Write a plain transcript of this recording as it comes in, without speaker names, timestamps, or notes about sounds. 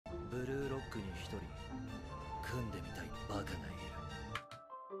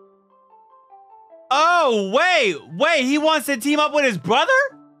Oh, wait, he wants to team up with his brother?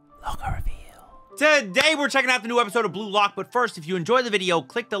 Today, we're checking out the new episode of Blue Lock, but first, if you enjoy the video,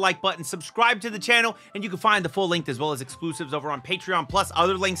 click the like button, subscribe to the channel, and you can find the full link as well as exclusives over on Patreon, plus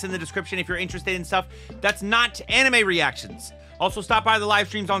other links in the description if you're interested in stuff that's not anime reactions. Also, stop by the live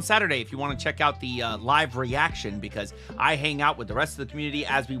streams on Saturday if you want to check out the live reaction, because I hang out with the rest of the community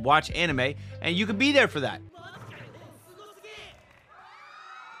as we watch anime, and you can be there for that.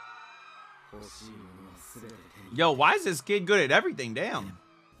 Yo, why is this kid good at everything? Damn.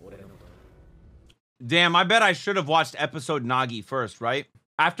 Damn, I bet I should have watched episode Nagi first, right?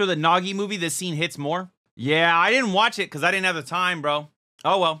 After the Nagi movie, this scene hits more. Yeah, I didn't watch it because I didn't have the time, bro.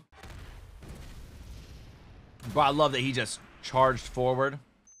 Oh, well. Bro, I love that he just charged forward.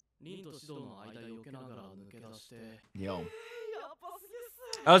 Yo.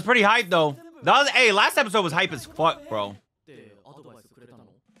 That was pretty hype, though. Hey, last episode was hype as fuck, bro.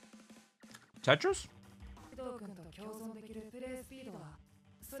 Tetris?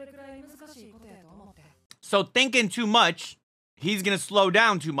 So thinking too much, he's going to slow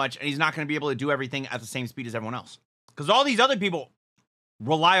down too much, and he's not going to be able to do everything at the same speed as everyone else. Because all these other people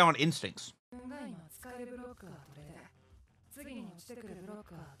rely on instincts.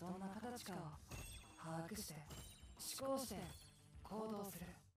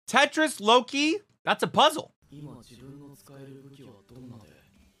 Tetris, Loki, that's a puzzle.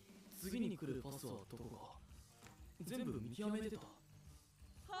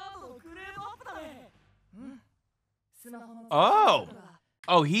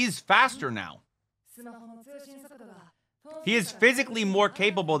 Oh, he's faster now. He is physically more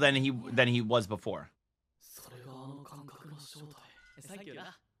capable than he was before.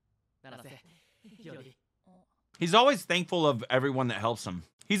 He's always thankful of everyone that helps him.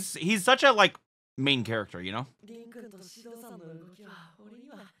 He's such a like main character, you know?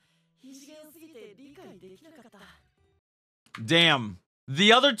 Damn.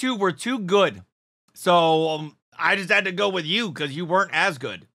 The other two were too good. So I just had to go with you because you weren't as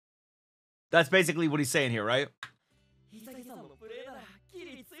good. That's basically what he's saying here, right?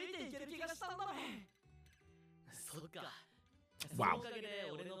 Wow.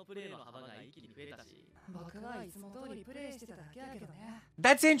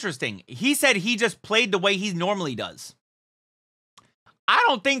 That's interesting. He said he just played the way he normally does. I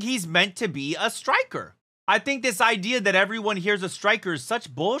don't think he's meant to be a striker. I think this idea that everyone here's a striker is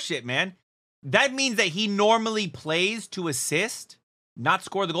such bullshit, man. That means that he normally plays to assist, not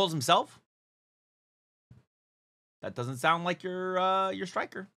score the goals himself. That doesn't sound like your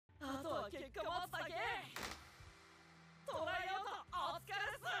striker.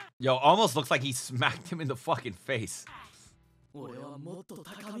 Yo, almost looks like he smacked him in the fucking face.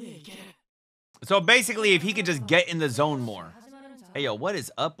 So basically, if he could just get in the zone more. Hey, yo, what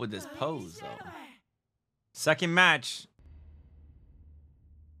is up with this pose, though? Second match.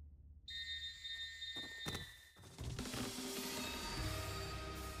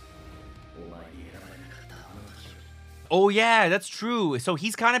 Oh, yeah, that's true. So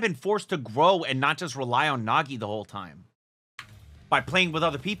he's kind of been forced to grow and not just rely on Nagi the whole time. By playing with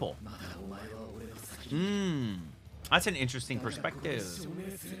other people. That's an interesting perspective.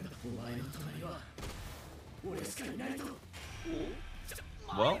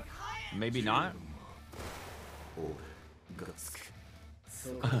 Well, maybe not.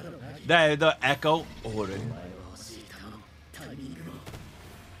 the echo.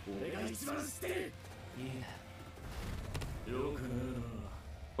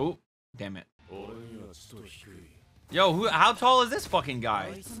 Oh, damn it. Yo, how tall is this fucking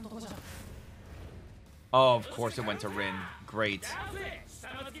guy? Oh, of course it went to Rin. Great.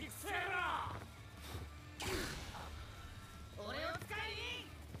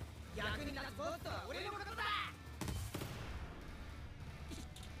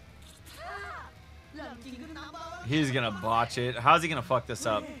 He's gonna botch it. How's he gonna fuck this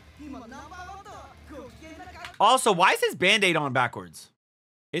up? Also, why is his band-aid on backwards?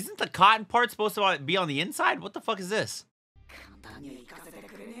 Isn't the cotton part supposed to be on the inside? What the fuck is this?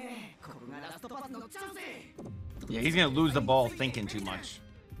 Yeah, he's gonna lose the ball thinking too much.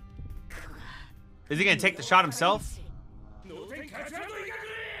 Is he gonna take the shot himself?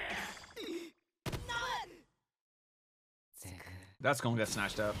 That's gonna get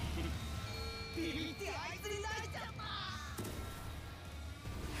snatched up.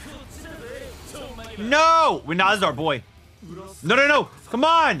 No! Well, nah, this is our boy. No. Come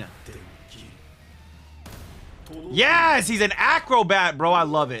on. Yes, he's an acrobat, bro. I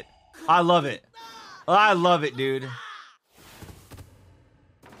love it. I love it, dude.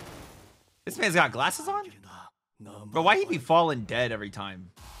 This man's got glasses on? Bro, why he be falling dead every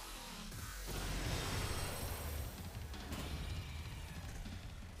time?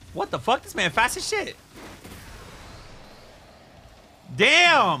 What the fuck? This man fast as shit.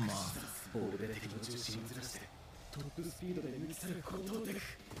 Damn!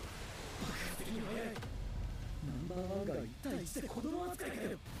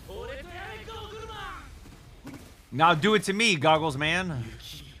 Now do it to me, Goggles Man.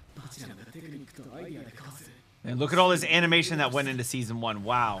 And look at all this animation that went into season 1.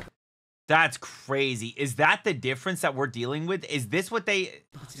 Wow. That's crazy. Is that the difference that we're dealing with? Is this what they...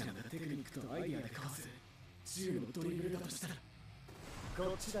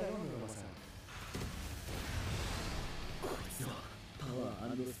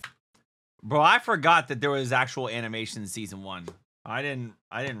 Bro, I forgot that there was actual animation in season 1. I didn't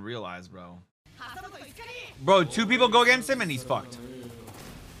realize, bro. Bro, 2 people go against him and he's fucked.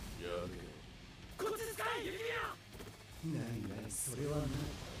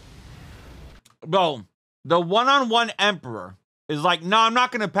 Bro, the one-on-one Emperor is like, no, I'm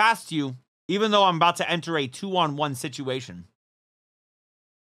not going to pass to you, even though I'm about to enter a 2-on-1 situation.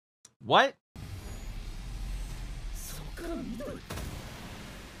 What?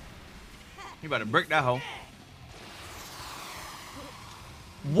 You better brick that hoe.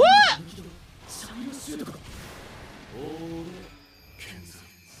 What?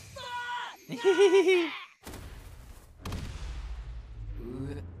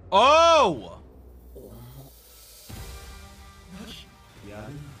 Oh!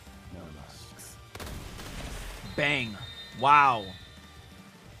 Bang. Wow.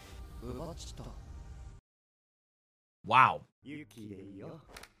 Wow.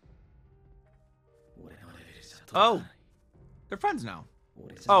 Oh. They're friends now.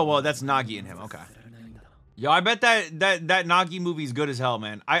 Oh, well, that's Nagi and him. Okay. Yo, I bet that Nagi movie's good as hell,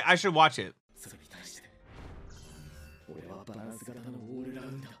 man. I should watch it.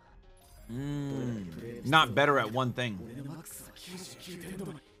 Not better at one thing.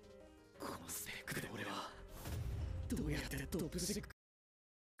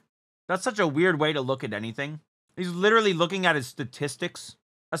 That's such a weird way to look at anything. He's literally looking at his statistics.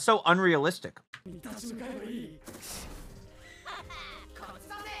 That's so unrealistic.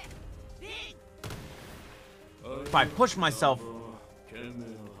 If I push myself,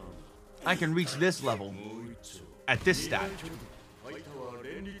 I can reach this level at this stat.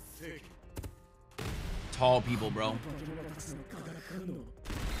 Tall people, bro.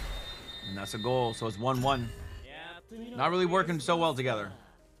 And that's a goal, so it's 1-1. Not really working so well together.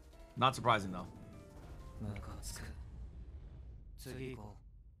 Not surprising, though.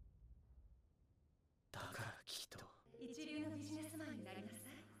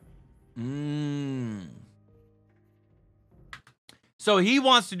 So he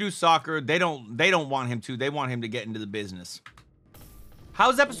wants to do soccer. They don't want him to. They want him to get into the business.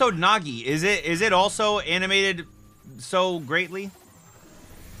 How's episode Nagi? Is it also animated so greatly?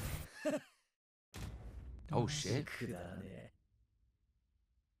 Oh shit.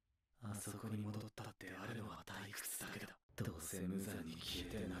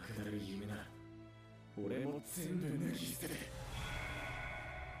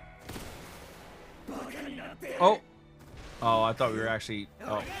 Oh. Oh, I thought we were actually...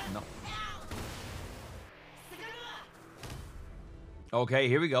 Oh, no. Okay,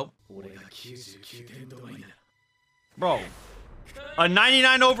 here we go. Bro. A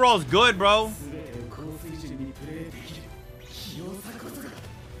 99 overall is good, bro.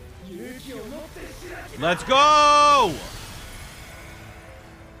 Let's go!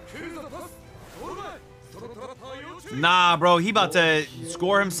 Nah, bro, he about to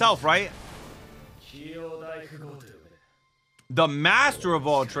score himself, right? The master of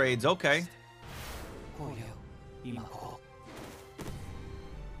all trades, okay.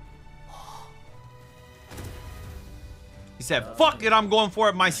 He said, fuck it, I'm going for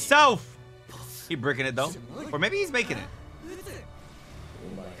it myself. He bricking it, though. Or maybe he's making it.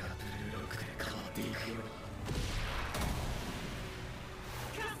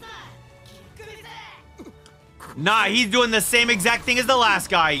 Nah, he's doing the same exact thing as the last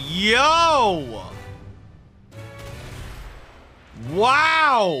guy. Yo!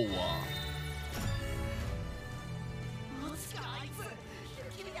 Wow!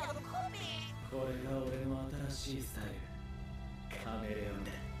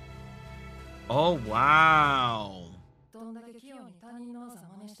 Oh, wow.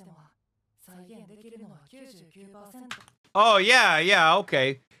 Oh, yeah,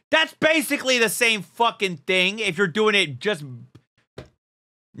 okay. That's basically the same fucking thing if you're doing it just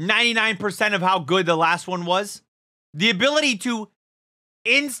 99% of how good the last one was. The ability to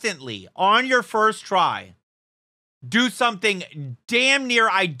instantly on your first try do something damn near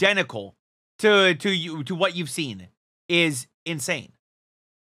identical to what you've seen is insane.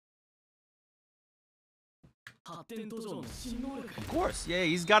 Of course, yeah,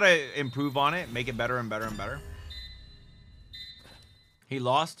 he's got to improve on it, make it better and better and better. He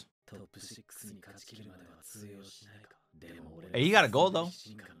lost. Hey, he got a goal though.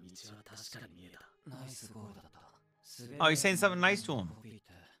 Oh, he's saying something nice to him.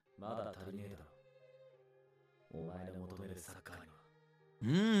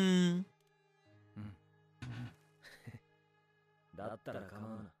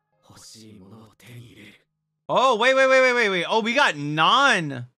 Oh, wait. Oh, we got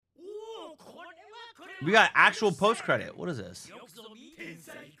we got actual post-credit. What is this?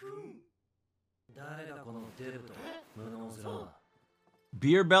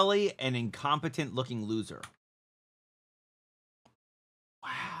 Beer belly and incompetent looking loser.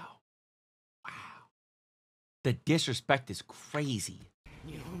 Wow. The disrespect is crazy.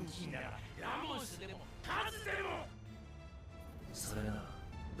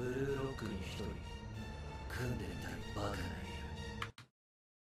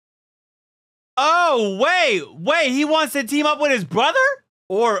 Oh, wait, he wants to team up with his brother?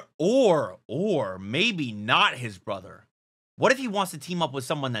 Or maybe not his brother. What if he wants to team up with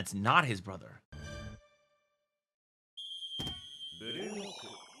someone that's not his brother?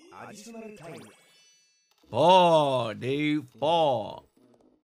 Oh, they fall.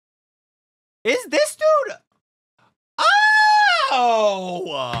 Is this dude?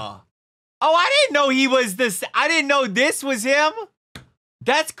 Oh, I didn't know he was this. I didn't know this was him.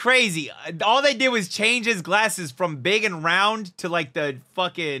 That's crazy. All they did was change his glasses from big and round to like the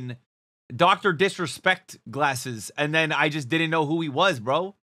fucking Dr. Disrespect glasses. And then I just didn't know who he was,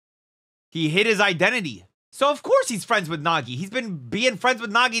 bro. He hid his identity. So of course he's friends with Nagi. He's been being friends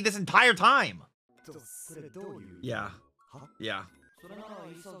with Nagi this entire time. Yeah.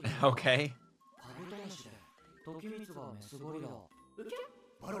 Okay.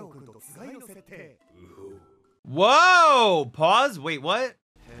 Whoa! Pause. Wait, what?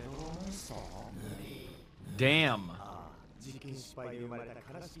 Damn.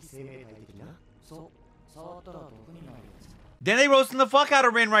 Then they roasting the fuck out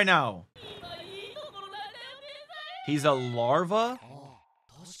of Rin right now. He's a larva?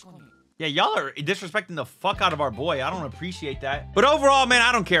 Yeah, y'all are disrespecting the fuck out of our boy. I don't appreciate that. But overall, man,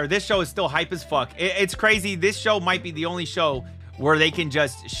 I don't care. This show is still hype as fuck. It's crazy. This show might be the only show where they can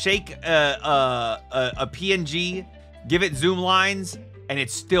just shake a PNG, give it zoom lines, and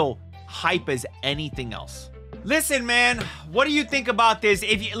it's still hype as anything else. Listen, man, what do you think about this?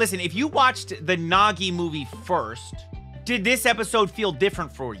 If you watched the Nagi movie first, did this episode feel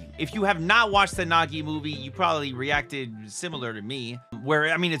different for you? If you have not watched the Nagi movie, you probably reacted similar to me,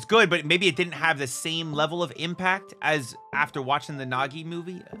 where, I mean, it's good, but maybe it didn't have the same level of impact as after watching the Nagi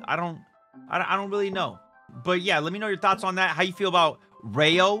movie. I don't really know. But yeah, let me know your thoughts on that. How you feel about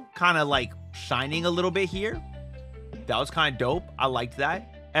Reo kind of like shining a little bit here? That was kind of dope. I liked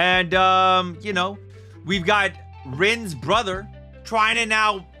that. And, you know, we've got Rin's brother trying to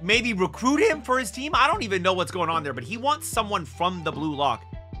now maybe recruit him for his team. I don't even know what's going on there, but he wants someone from the Blue Lock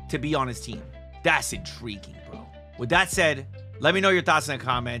to be on his team. That's intriguing, bro. With that said, let me know your thoughts in the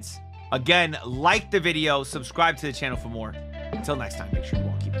comments. Again, like the video, subscribe to the channel for more. Until next time, make sure you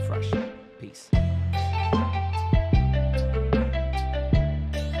all keep it fresh. Peace.